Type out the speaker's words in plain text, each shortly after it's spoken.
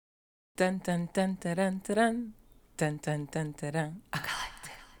Dun dun dun dun dun dun dun dun dun dun dun. A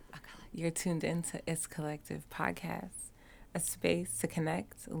collective. You're tuned into It's Collective Podcast, a space to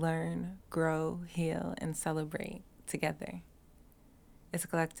connect, learn, grow, heal, and celebrate together. It's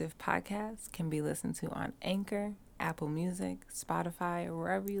Collective Podcast can be listened to on Anchor, Apple Music, Spotify, or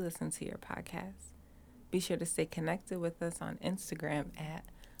wherever you listen to your podcasts. Be sure to stay connected with us on Instagram at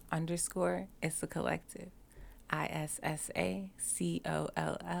 _It's a Collective. ISSACOLLECTIVE.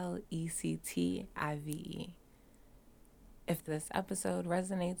 If this episode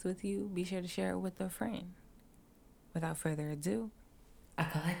resonates with you, be sure to share it with a friend. Without further ado, a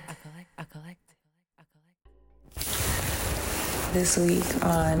collective. This week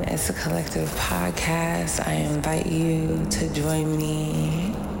on It's a Collective Podcast, I invite you to join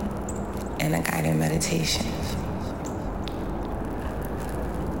me in a guided meditation.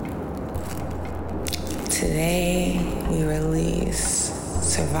 Today, we release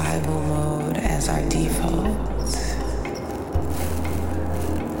survival mode as our default.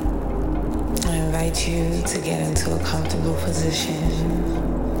 I invite you to get into a comfortable position,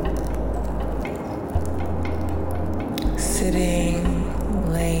 sitting,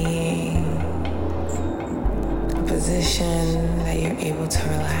 laying, a position that you're able to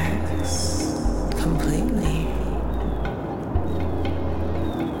relax completely.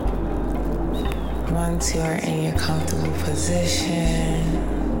 Once you are in your comfortable position,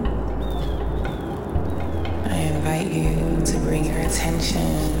 I invite you to bring your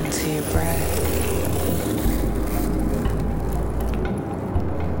attention to your breath.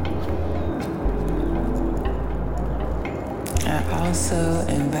 I also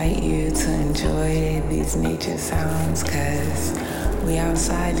invite you to enjoy these nature sounds because we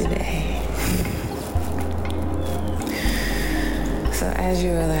outside today. So as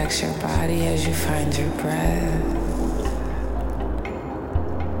you relax your body, as you find your breath,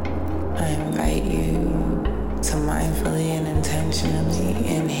 I invite you to mindfully and intentionally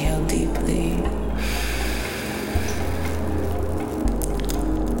inhale deeply.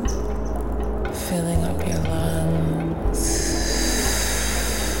 Filling up your lungs.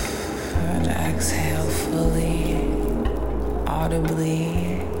 And exhale fully,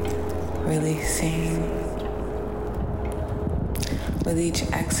 audibly releasing. With each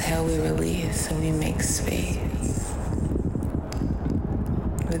exhale, we release and we make space.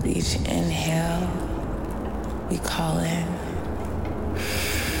 With each inhale, we call in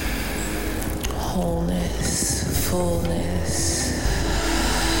wholeness, fullness.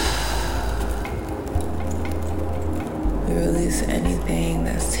 We release anything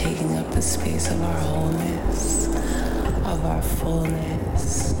that's taking up the space of our wholeness, of our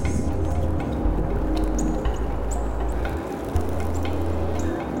fullness.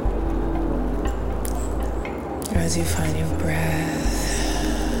 As you find your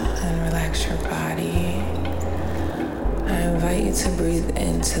breath and relax your body, I invite you to breathe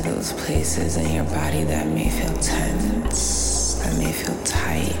into those places in your body that may feel tense, that may feel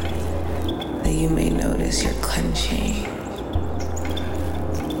tight, that you may notice you're clenching.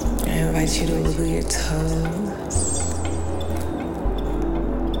 I invite you to wiggle your toes.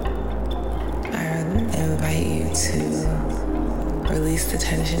 I invite you to release the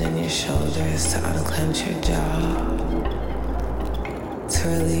tension in your shoulders, to unclench your jaw, to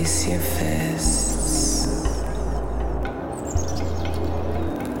release your fists,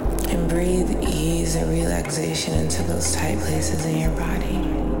 and breathe ease and relaxation into those tight places in your body.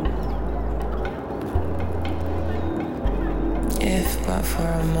 If but for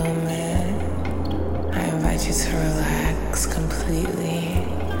a moment, I invite you to relax completely.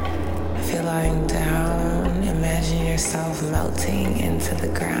 If you're lying down, imagine yourself melting into the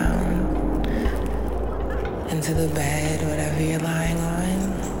ground, into the bed, whatever you're lying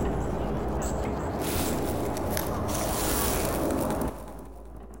on.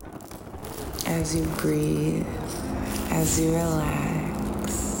 As you breathe, as you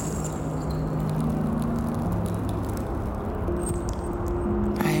relax,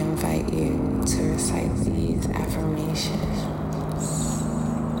 I invite you to recite these affirmations.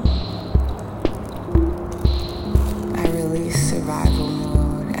 Survival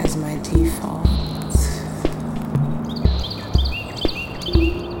mode as my default.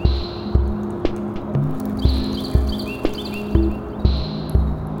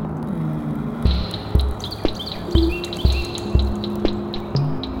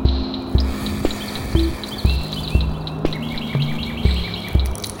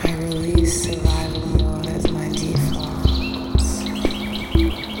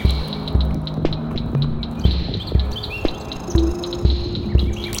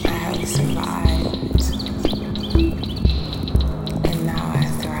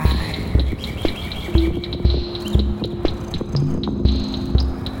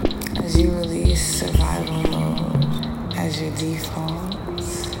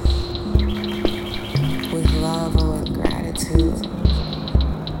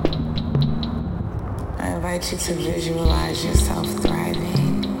 invite you to visualize yourself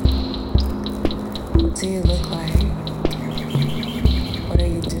thriving. What do you look like? What are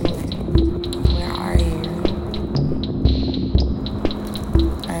you doing? Where are you?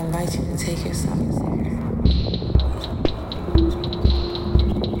 I invite you to take yourself there.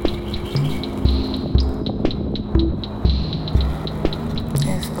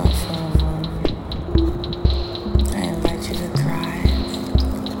 If but for a moment, I invite you to thrive.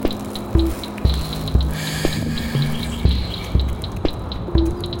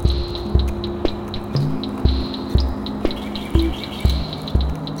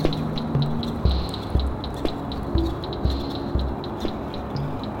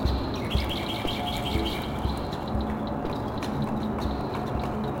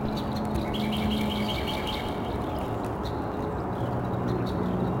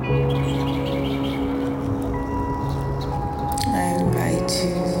 I invite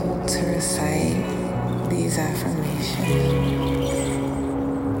you to recite these affirmations.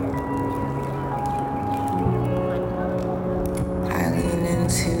 I lean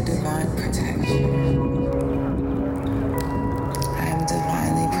into divine protection. I am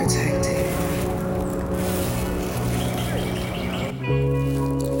divinely protected.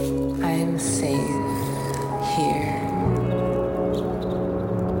 I am safe here.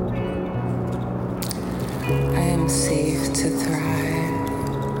 I am safe to thrive.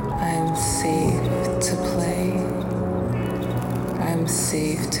 I am safe to play. I am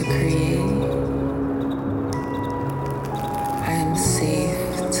safe to create. I am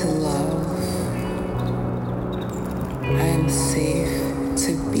safe to love. I am safe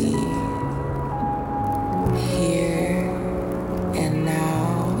to be here and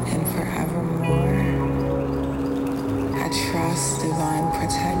now and forevermore. I trust divine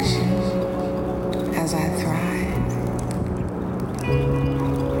protection as I thrive.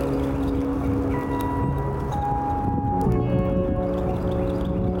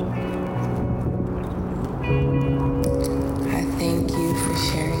 I thank you for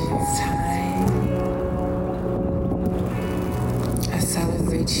sharing this time. I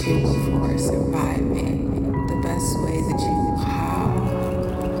celebrate you for surviving the best way that you know how.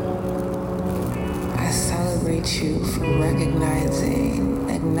 I celebrate you for recognizing,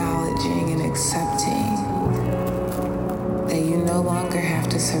 acknowledging, and accepting that you no longer have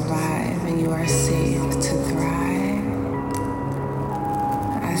to survive and you are safe to thrive.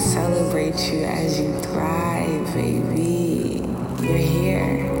 I celebrate you as you thrive, baby. You're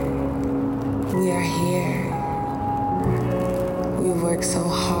here. We are here. We work so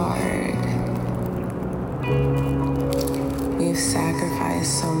hard. We've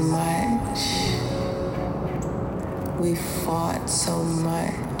sacrificed so much. We've fought so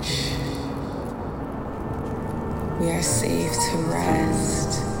much. We are safe to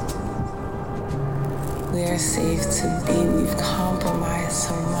rest. We are safe to be. We've compromised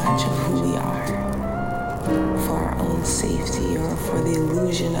so much of who we are for our own safety or for the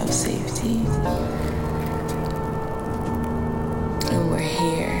illusion of safety. And we're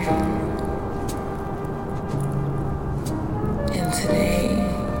here. And today,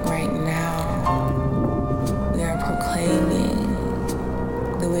 right now, we are proclaiming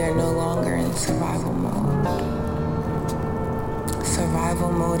that we are no longer in survival mode.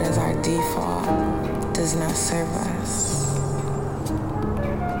 Survival mode as our default does not serve us.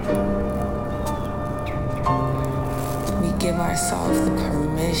 We give ourselves the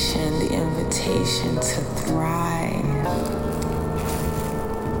permission, the invitation to thrive.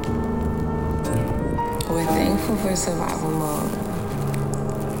 We're thankful for survival mode.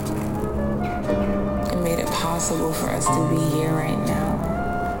 It made it possible for us to be here right now,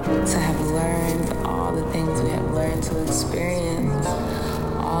 to have learned all the things we have learned, to experience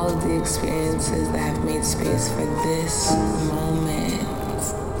all of the experiences that have made space for this moment.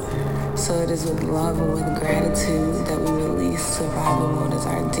 So it is with love and with gratitude that we release survival mode as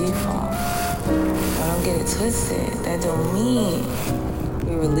our default. But don't get it twisted. That don't mean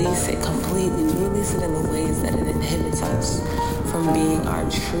we release it completely. We release it in the ways that it inhibits us from being our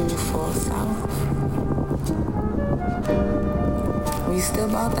true full self. We still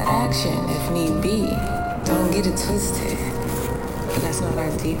about that action if need be. Don't get it twisted. But that's not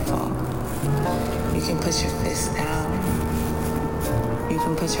our default. You can put your fist down. You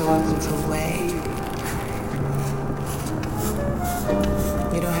can put your weapons away.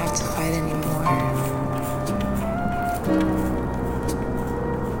 You don't have to fight anymore.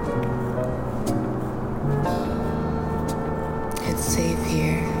 It's safe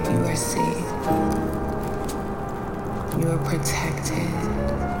here. You are safe. You are protected.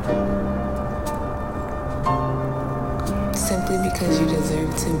 Simply because you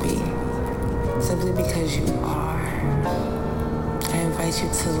deserve to be. simply because you are. I invite you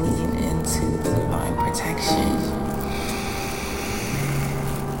to lean into the divine protection